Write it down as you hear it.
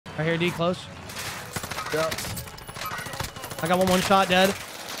Right here, D, close. Yep. I got one shot, dead.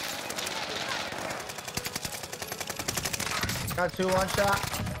 Got 2 one shot.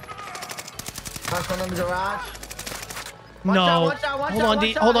 Last one in the garage. No. Hold on,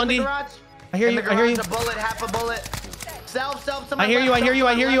 D. Hold on, D. I hear you. I hear you. A bullet, half a bullet. Self. I hear you. I hear you.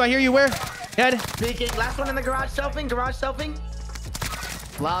 I hear you. I hear you. Where? Dead. Speaking. Last one in the garage. Selfing.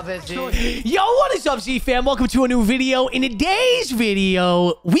 Love it, G. Yo, what is up, Z fam? Welcome to a new video. In today's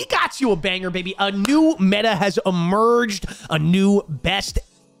video, we got you a banger, baby. A new meta has emerged. A new best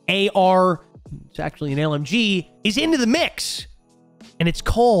AR, it's actually an LMG, is into the mix. And it's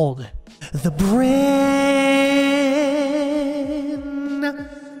called the BREN.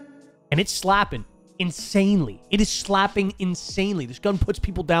 And it's slapping insanely. It is slapping insanely. This gun puts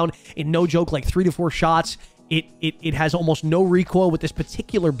people down in no joke, like 3 to 4 shots. It has almost no recoil with this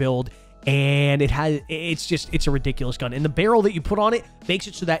particular build, and it's a ridiculous gun. And the barrel that you put on it makes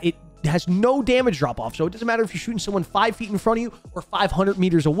it so that it has no damage drop off. So it doesn't matter if you're shooting someone 5 feet in front of you or 500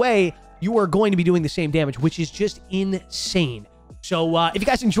 meters away, you are going to be doing the same damage, which is just insane. So if you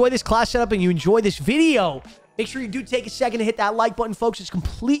guys enjoy this class setup and you enjoy this video, make sure you do take a second to hit that like button, folks. It's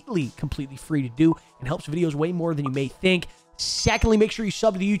completely free to do and helps videos way more than you may think. Secondly, make sure you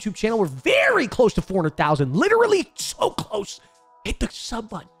sub to the YouTube channel. We're very close to 400,000. Literally so close. Hit the sub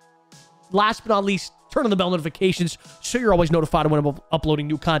button. Last but not least, turn on the bell notifications so you're always notified when I'm uploading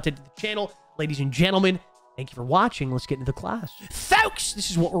new content to the channel. Ladies and gentlemen, thank you for watching. Let's get into the class. Folks, this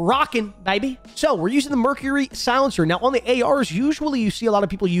is what we're rocking, baby. So we're using the Mercury silencer. Now, on the ARs, usually you see a lot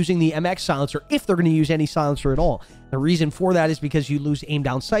of people using the MX silencer if they're going to use any silencer at all. The reason for that is because you lose aim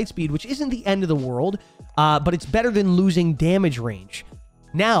down sight speed, which isn't the end of the world, but it's better than losing damage range.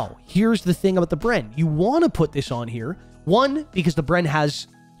 Now, here's the thing about the BREN. You want to put this on here. One, because the BREN has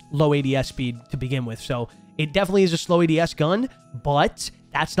low ADS speed to begin with, so it definitely is a slow ADS gun, but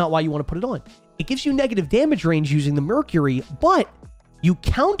that's not why you want to put it on. It gives you negative damage range using the Mercury, but you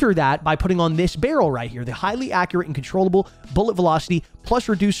counter that by putting on this barrel right here, the highly accurate and controllable bullet velocity, plus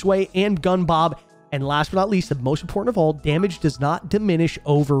reduced sway and gun bob. And last but not least, the most important of all, damage does not diminish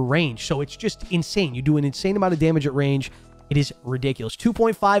over range. So it's just insane. You do an insane amount of damage at range. It is ridiculous.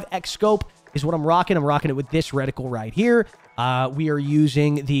 2.5x scope is what I'm rocking. I'm rocking it with this reticle right here. We are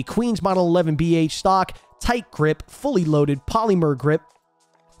using the Queen's Model 11 BH stock, tight grip, fully loaded polymer grip,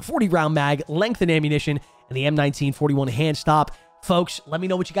 40 round mag, length and ammunition, and the M19 41 hand stop. Folks, let me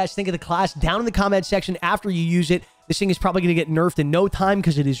know what you guys think of the class down in the comment section after you use it. This thing is probably going to get nerfed in no time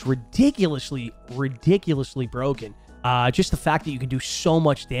because it is ridiculously broken. Just the fact that you can do so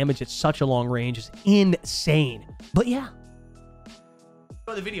much damage at such a long range is insane. But yeah.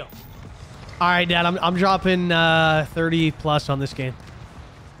 For the video. All right, Dad, I'm dropping 30 plus on this game.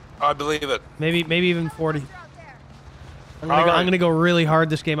 I believe it. Maybe even 40. I'm gonna go really hard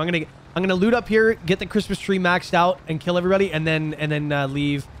this game. I'm gonna loot up here, get the Christmas tree maxed out, and kill everybody, and then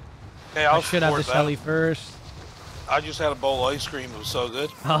leave. Okay, I should have this heli first. I just had a bowl of ice cream. It was so good.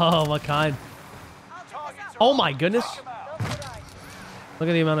 Oh, what kind? Oh my goodness! Look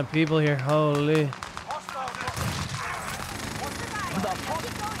at the amount of people here. Holy!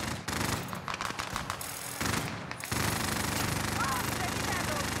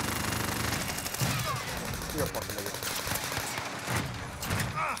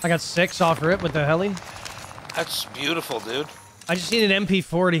 I got 6 off rip with the heli. That's beautiful, dude. I just need an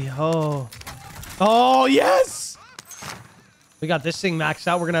MP40. Oh, yes! We got this thing maxed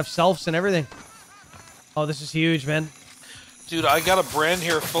out. We're going to have selfs and everything. Oh, this is huge, man. Dude, I got a BREN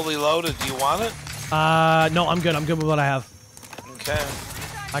here fully loaded. Do you want it? No, I'm good. I'm good with what I have. Okay.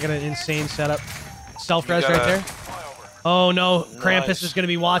 I got an insane setup. Self-res right there. Oh, no. Nice. Krampus is going to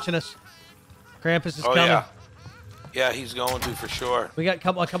be watching us. Krampus is coming. Yeah. Yeah, he's going to for sure. We got a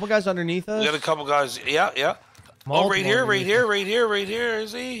couple guys underneath us. We got a couple guys. Yeah. Multiple right here.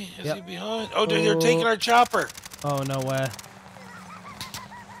 Is he? Is he behind? Oh, dude, they're taking our chopper. Oh, no way.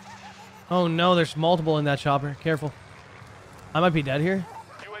 Oh, no, there's multiple in that chopper. Careful. I might be dead here.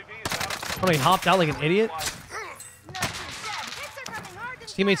 Oh, he hopped out like an idiot.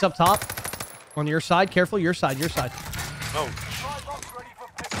 His teammates up top. On your side. Careful. Your side. Oh.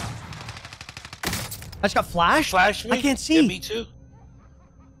 I just got flashed. Flashed me? I can't see. Yeah, me too.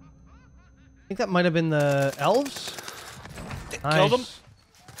 I think that might have been the elves. Nice. Killed him.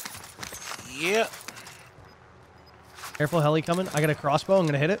 Yeah. Careful, heli coming. I got a crossbow. I'm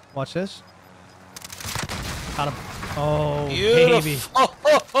gonna hit it. Watch this. Got him. Oh, baby.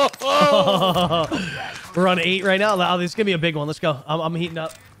 We're on 8 right now. Oh, this is gonna be a big one. Let's go. I'm heating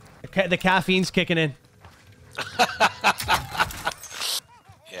up. The caffeine's kicking in.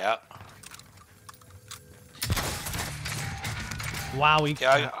 Yeah. Wow,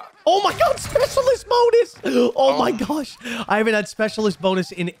 Oh my god, specialist bonus! Oh my gosh. I haven't had specialist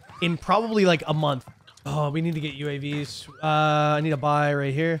bonus in probably like a month. Oh, we need to get UAVs. I need to buy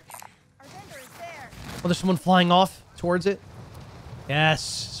right here. Oh, there's someone flying off towards it. Yes,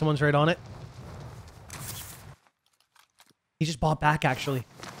 someone's right on it. He just bought back, actually.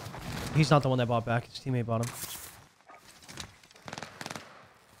 He's not the one that bought back. His teammate bought him.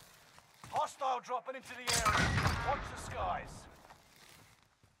 Hostile dropping into the area. Watch the skies.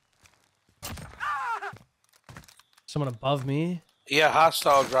 Someone above me. Yeah,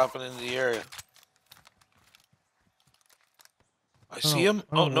 hostile dropping into the area. I see him.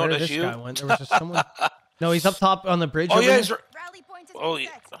 Oh no, that's you. Guy went. There was just someone. No, he's up top on the bridge. Oh yeah, he's oh yeah.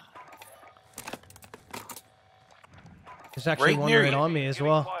 There's actually one right on me as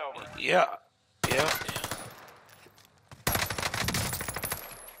well. Yeah, yeah.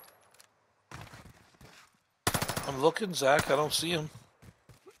 I'm looking, Zach. I don't see him.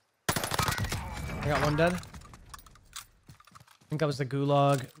 I got one dead. I think that was the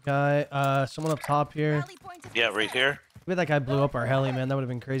gulag guy. Someone up top here. Yeah, right here. Maybe that guy blew up our heli, man. That would have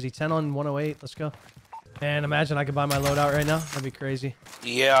been crazy. 10 on 108. Let's go. And imagine I could buy my loadout right now. That'd be crazy.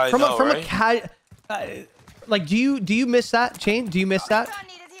 Yeah, I know, right? Like, do you miss that, Chain? Do you miss that?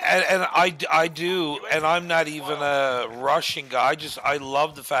 And I do, and I'm not even a rushing guy. I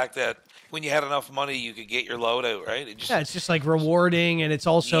love the fact that when you had enough money, you could get your loadout, right? It's just like rewarding, and it's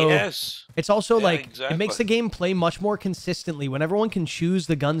also like exactly. It makes the game play much more consistently when everyone can choose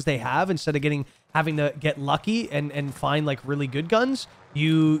the guns they have instead of having to get lucky and find like really good guns.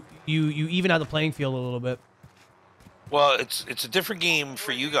 You even out the playing field a little bit. Well, it's a different game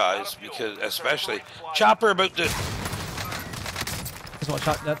for you guys because especially Chopper about to. There's one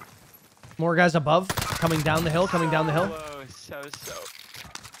shot dead. More guys above, coming down the hill, Coming down the hill,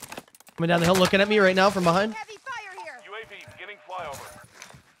 looking at me right now from behind. UAV beginning flyover.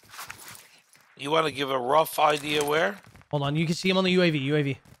 You want to give a rough idea where? Hold on, you can see him on the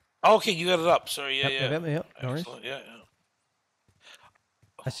UAV. Okay, you got it up. Sorry, yeah. Yep. No worries. Yeah.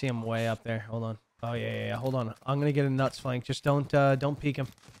 I see him way up there. Hold on. Oh yeah. Hold on. I'm gonna get a nuts flank. Just don't peek him.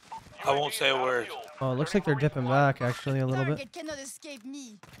 I won't say a word. Oh, it looks like they're dipping back actually a little bit.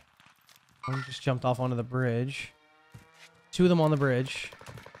 One just jumped off onto the bridge. Two of them on the bridge.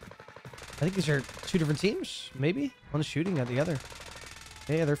 I think these are two different teams, maybe? One's shooting at the other.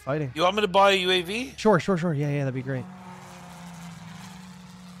 Yeah, they're fighting. You want me to buy a UAV? Sure. Yeah, that'd be great.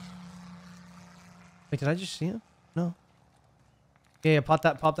 Wait, did I just see him? No. Yeah, pop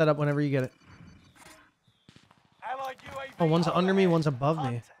that up whenever you get it. Oh, one's under me, one's above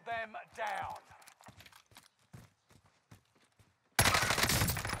me. Them down.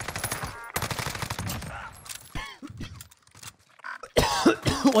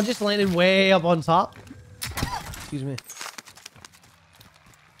 One just landed way up on top. Excuse me.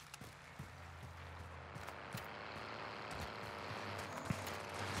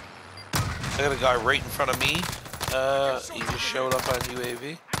 I got a guy right in front of me. He just showed up on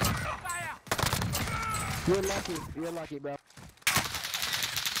UAV. You're lucky, bro.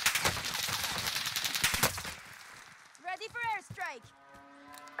 Ready for airstrike.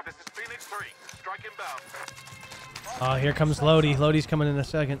 This is Phoenix 3. Strike inbound. Oh, here comes Lodi. Lodi's coming in a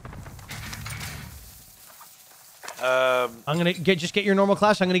second. I'm gonna get your normal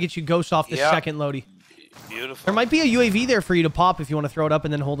class. I'm gonna get you ghost off the second Lodi. Beautiful. There might be a UAV there for you to pop if you want to throw it up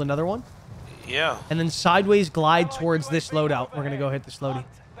and then hold another one. Yeah. And then sideways glide towards this loadout. We're gonna go hit this Lodi.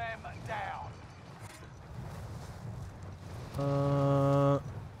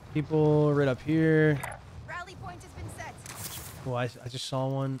 People right up here. Rally point has been set. Oh, I just saw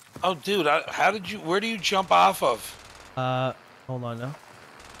one. Oh, dude, where do you jump off of? Hold on now.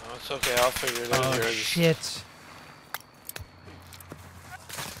 Oh, it's okay. I'll figure it out. Oh, here. shit.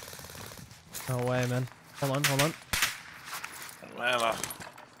 No way, man. Hold on. Man,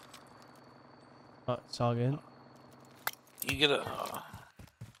 Oh, it's all good. you get a...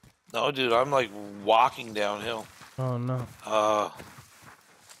 No, dude, I'm like walking downhill. Oh, no.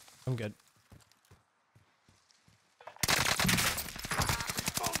 I'm good.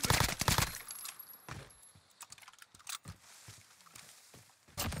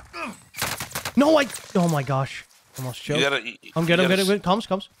 No, oh my gosh. Almost choked. I'm good.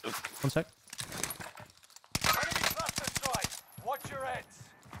 Comms. 1 sec. Enemy cluster strike. Watch your heads.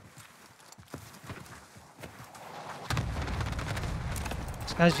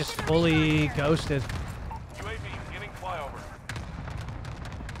 This guy's just fully ghosted. UAV beginning flyover.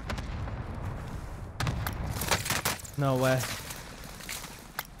 No way.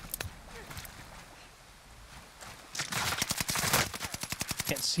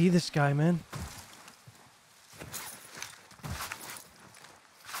 Can't see this guy, man.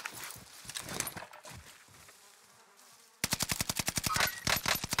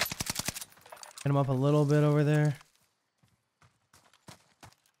 Get him up a little bit over there.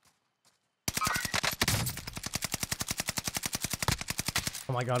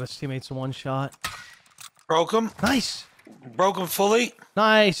 Oh my god, his teammate's one shot. Broke him. Nice. Broke him fully.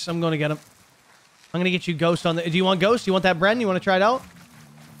 Nice. I'm going to get him. I'm going to get you Ghost on the... Do you want Ghost? Do you want that Bren? You want to try it out?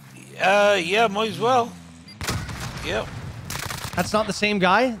 Yeah, might as well. Yep. That's not the same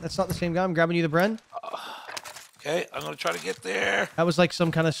guy. That's not the same guy. I'm grabbing you the Bren. Okay, I'm going to try to get there. That was like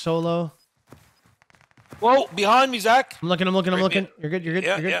some kind of solo. Whoa, behind me, Zach. I'm looking. You're good. You're good.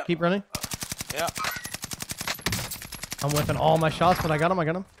 Yeah, You're good. yeah. Keep running. Yeah. I'm whipping all my shots, but I got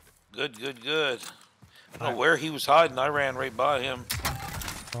him. Good. I don't know where he was hiding. I ran right by him.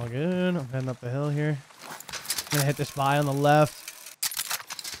 All good. I'm heading up the hill here. I'm going to hit this buy on the left.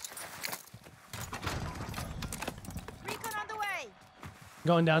 Recon on the way.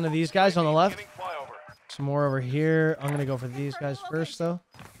 Going down to these guys on the left. Beginning flyover. Some more over here. I'm going to go for these guys first, though.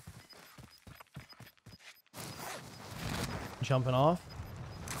 Jumping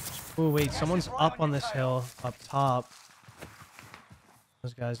off. Oh, wait. Someone's up on this hill. Up top.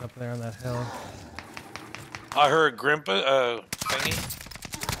 Those guys up there on that hill. I heard Grimpa, thingy.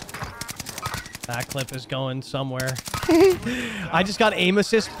 That clip is going somewhere. I just got aim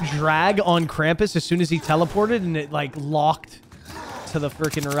assist drag on Krampus as soon as he teleported, and it, like, locked to the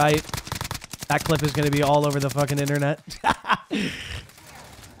freaking right. That clip is going to be all over the fucking internet. UAV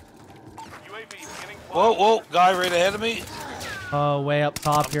beginning Whoa, guy right ahead of me. Oh, way up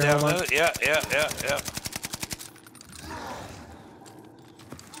top here. Down Hold on. there. Yeah.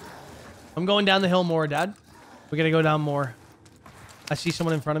 I'm going down the hill more, Dad. We got to go down more. I see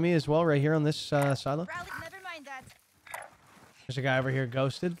someone in front of me as well, right here on this silo. Rally, never mind that. There's a guy over here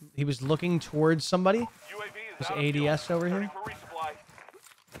ghosted. He was looking towards somebody. UAV is out of There's fuel. ADS over Ready here. for resupply.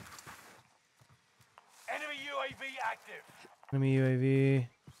 Enemy UAV active. Enemy UAV.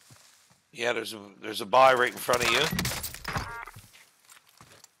 Yeah, there's a buy right in front of you.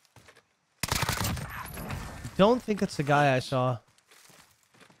 Don't think that's the guy I saw.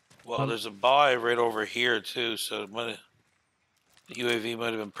 Well, there's a buy right over here too, so it the UAV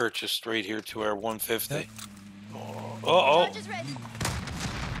might have been purchased right here to our 150. Yep. Oh. Charge is ready.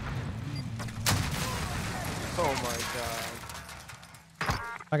 Oh my god.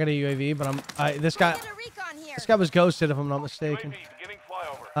 I got a UAV, but this guy Get a recon here. was ghosted if I'm not mistaken. UAV beginning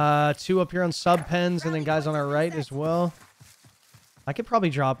flyover. Two up here on sub pens, and then guys on our right as well. I could probably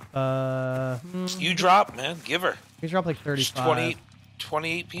drop. You drop, man. Give her. We drop like There's 35.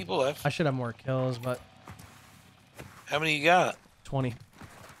 28 people left. I should have more kills, but How many you got? 20.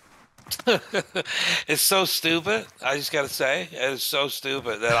 It's so stupid. I just gotta say, it's so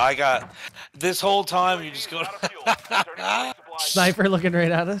stupid that I got this whole time. You're just going. Out of fuel. Returning for resupply. Sniper looking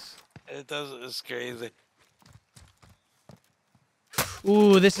right at us. It does. It's crazy.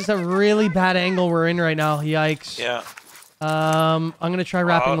 Ooh, this is a really bad angle we're in right now. Yikes. Yeah. I'm gonna try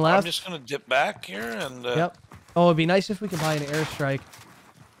wrapping left. I'm just gonna dip back here and. Yep. Oh, it'd be nice if we could buy an airstrike.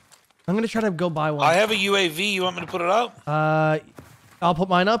 I'm gonna try to go buy one. I have a UAV. You want me to put it up? I'll put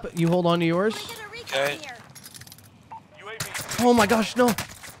mine up. You hold on to yours. Get a recon Okay. here. UAV Oh my gosh, no!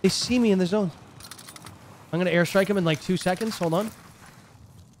 They see me in the zone. I'm gonna airstrike him in like 2 seconds. Hold on.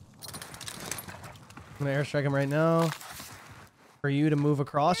 I'm gonna airstrike him right now. For you to move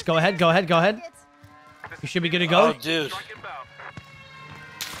across. Go ahead. You should be good to go. Oh, dude. strike inbound.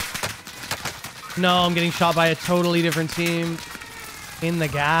 No, I'm getting shot by a totally different team. In the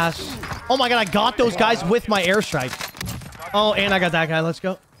gas. Oh my god, I got those guys with my airstrike. Oh, and I got that guy. Let's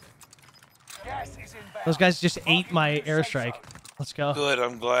go. Gas is inbound. Those guys just ate my airstrike. Let's go. Good.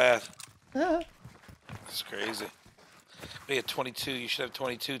 I'm glad. Ah. It's crazy. We had 22. You should have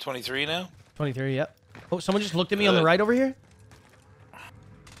 22, 23 now. 23, yep. Oh, someone just looked at me on the Good. right over here.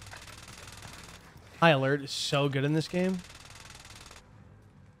 High alert is so good in this game.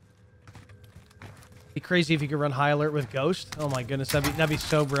 Be crazy if you could run high alert with Ghost. Oh my goodness, that'd be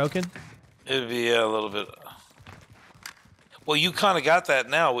so broken. It'd be a little bit. Well, you kind of got that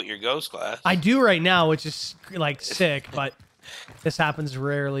now with your ghost class. I do right now, which is like sick, but this happens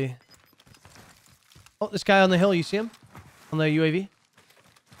rarely. Oh, this guy on the hill, you see him? On the UAV?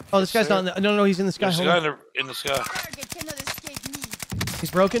 Oh, this guy's not in the... No, he's in the sky. There's a Hold guy on. in the sky. Target cannot escape me.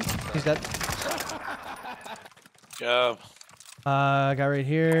 He's broken. He's dead. Job. Guy right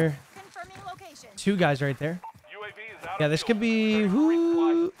here. Confirming location. 2 guys right there. UAV is out Yeah, of this fuel. could be... Returning for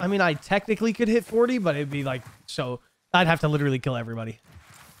resupply. I mean, I technically could hit 40, but it'd be like... So, I'd have to literally kill everybody.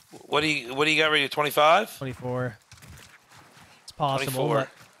 What do you got ready? 25? 24. It's possible, 24.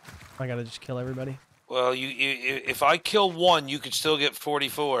 but I gotta just kill everybody. Well, if I kill 1, you could still get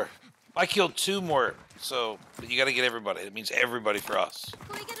 44. I killed 2 more, so but you got to get everybody. It means everybody for us.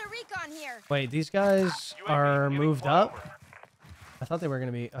 Can we get a recon Recon here. Wait, these guys are moved up? I thought they were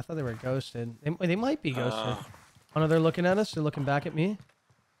gonna be. I thought they were ghosted. They might be ghosted. Oh no, they're looking at us. They're looking back at me.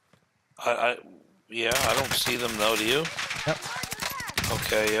 Yeah, I don't see them though. Do you? Yep.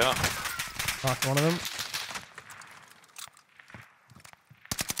 Okay, yeah. Knocked one of them.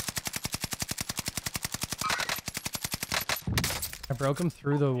 I broke him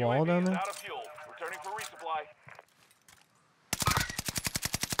through the wall down there. Out of fuel. Returning for resupply.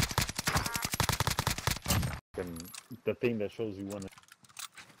 And the thing that shows you when.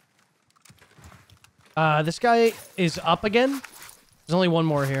 This guy is up again. There's only one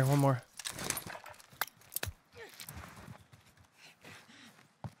more here. One more.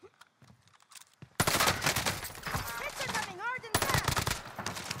 Hits are coming hard and fast.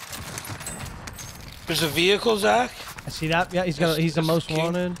 There's a vehicle, Zach. I see that. Yeah, he's got. He's the most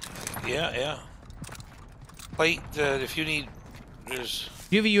wanted. Yeah, yeah. Plate. If you need, there's.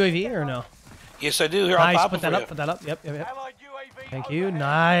 Do you have a UAV or no? Yes, I do. Here, I'll Nice. pop Put it that for up. you. Put that up. Yep. Yep. Yep. Allied UAV Thank you. overhead.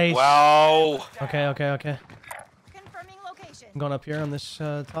 Nice. Wow. Okay. Okay. Okay. Confirming location. I'm going up here on this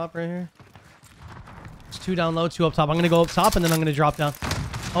top right here. It's 2 down low, 2 up top. I'm gonna go up top and then I'm gonna drop down.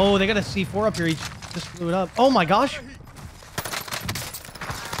 Oh, they got a C4 up here. He just blew it up. Oh my gosh.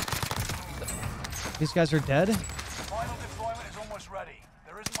 These guys are dead. Final deployment is almost ready.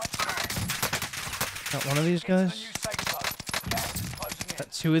 There isn't much time. Got one of these Get to the new guys. safe zone. Gas is closing in.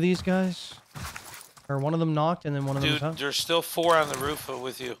 Got 2 of these guys. Or one of them knocked and then one of them Dude, up. there's still 4 on the roof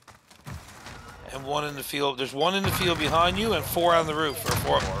with you. And 1 in the field. There's 1 in the field behind you and 4 on the roof.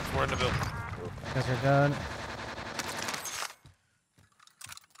 Or 4 in the building. Guys are dead.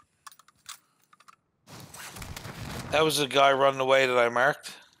 That was the guy running away that I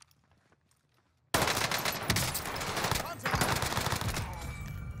marked.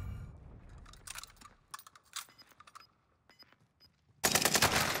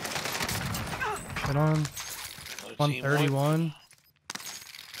 Shit on. Another team wipe. 131.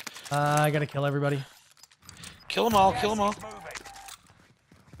 I gotta kill everybody. Kill them all, kill them all. Moving.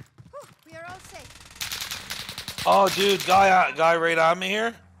 Whew, we are all safe. Oh, dude, guy right on me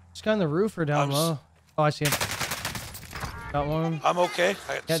here. This guy on the roof or down I'm s- low? Oh, I see him. Got one. I'm okay.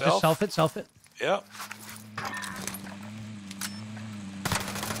 I got Yeah, just self it, self it. Yeah.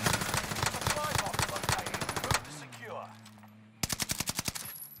 Supply box located. Move to secure.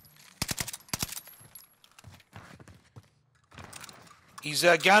 He's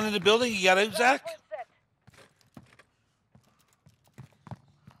gone in the building. You got out, Zach?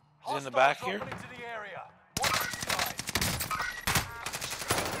 He's in the back here. Hostiles dropping into the area. Watch the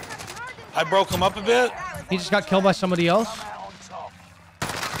skies. I broke him up a bit. He just got killed by somebody else. Come out on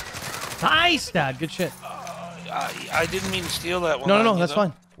top. Nice, Dad. Good shit. I didn't mean to steal that one. No, on no, you, that's though.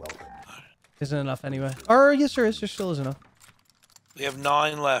 fine. Isn't enough anyway. Or yes, there is. There still is enough. We have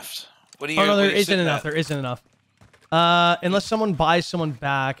 9 left. What do you? Oh no, what are there you isn't sitting enough. at? There isn't enough. Unless someone buys someone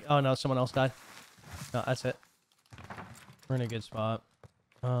back. Oh no, someone else died. No, that's it. We're in a good spot.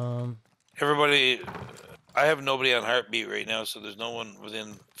 Everybody, I have nobody on heartbeat right now, so there's no one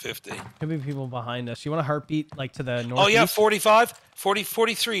within 50. Could be people behind us. You want a heartbeat like to the north? Oh yeah, 45, 40,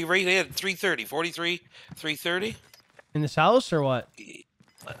 43, right ahead, 330, 43, 330. In this house or what?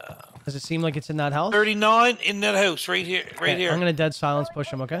 Does it seem like it's in that house? 39 in that house, right here, right Okay, here. I'm gonna dead silence push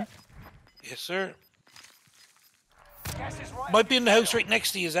him. Okay. Yes, sir. Gas is right. Might be in the house right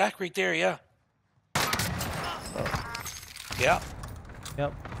next to you, Zach, right there, yeah. Yeah.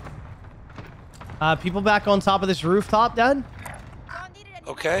 Yep. People back on top of this rooftop, Dad. Don't need it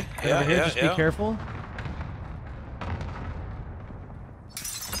anymore. Okay. Over Yeah, here, yeah, just yeah. be careful.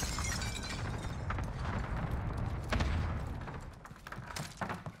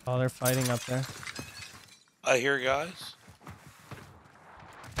 Oh, they're fighting up there. I hear guys.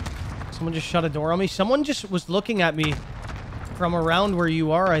 Someone just shut a door on me. Someone just was looking at me from around where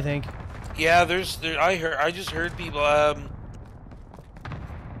you are, I think. Yeah, I just heard people.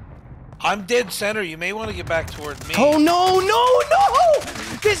 I'm dead center. You may want to get back toward me. Oh, no, no,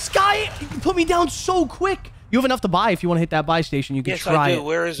 no! This guy put me down so quick. You have enough to buy if you want to hit that buy station. You can Yes, I try do. it.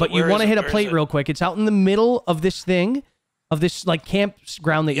 Where is it? But you Where want to is it? hit a Where is plate it? real quick. It's out in the middle of this thing, of this like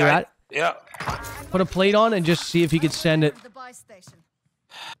campground that you're Yeah, at. yeah. Put a plate on and just see if you could send it. The buy station.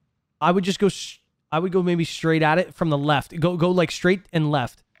 I would just go. I would go maybe straight at it from the left. Go like straight and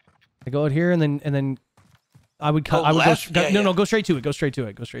left. I go out here and then I would cut. Oh, I would left? go. Yeah, No, yeah. no, go straight to it. Go straight to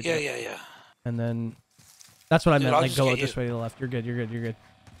it. Go straight. Yeah, to it. yeah, yeah. And then that's what I Dude, meant. I'll Like just go get out this you. way to the left. You're good. You're good. You're good.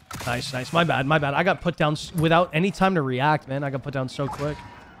 Nice, nice. My bad. My bad. I got put down without any time to react, man. I got put down so quick.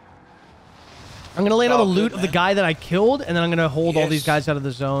 I'm gonna land on Oh, the loot good, of the man. guy that I killed, and then I'm gonna hold all these Yes. guys out of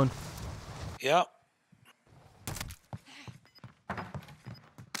the zone. Yeah.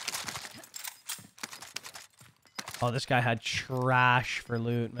 Oh, this guy had trash for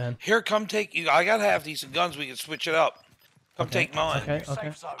loot, man. Here, come take you. I got half decent guns. We can switch it up. Come take mine. Okay,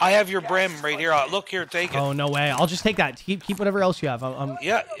 okay. I have your BREN right here. Look here, take it. Oh, no way. I'll just take that. Keep whatever else you have.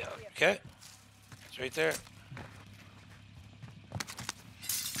 Yeah, okay. It's right there.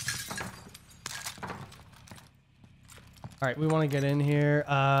 All right, we want to get in here.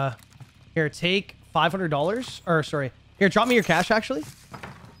 Here, take $500. Or, sorry. Here, drop me your cash, actually.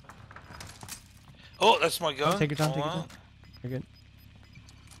 Oh, that's my gun. Take your time, take your time. You're good.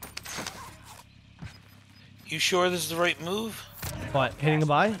 You sure this is the right move? What, hitting a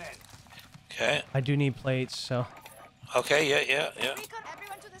buy? Okay. I do need plates, so. Okay, yeah. Recon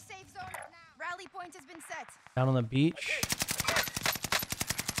everyone to the safe zone now. Rally point has been set. Down on the beach.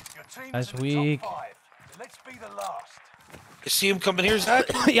 Your team's That's in the weak. top 5. Let's be the last. You see him coming here, Zach?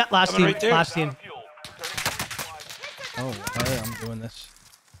 Yeah, last Coming team. right there. Last team. Fuel. Oh, hey, I'm doing this.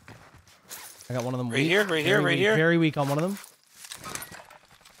 I got one of them Right weak. here, Very right weak, here. Very weak on one of them.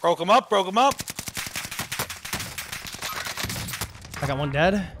 Broke him up. I got one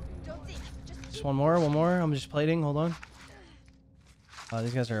dead. Don't think. Just Just one more. I'm just plating. Hold on.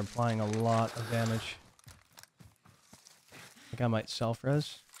 These guys are applying a lot of damage. I think I might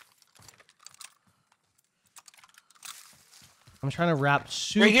self-res. I'm trying to wrap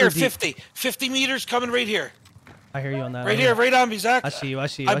super Right here, deep. 50 meters coming right here. I hear you on that. Right here, right on me, Zach. I see you.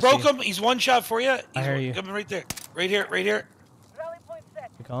 I broke him. He's one shot for you. He's hear you. coming right there. Right here. rally point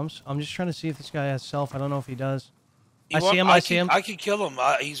set. He comes. I'm just trying to see if this guy has self. I don't know if he does. I see him. I can kill him.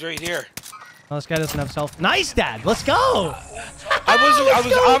 He's right here. Oh, this guy doesn't have self. Nice, Dad. Let's go. I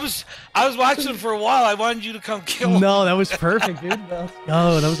was watching him for a while. I wanted you to come kill him. No, that was perfect, dude. Let's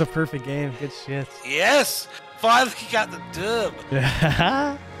go. That was a perfect game. Good shit. Yes. Finally got the dub.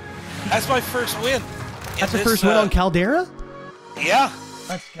 That's my first win. That's the first win on Caldera? Yeah.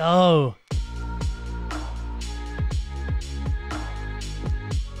 Let's go.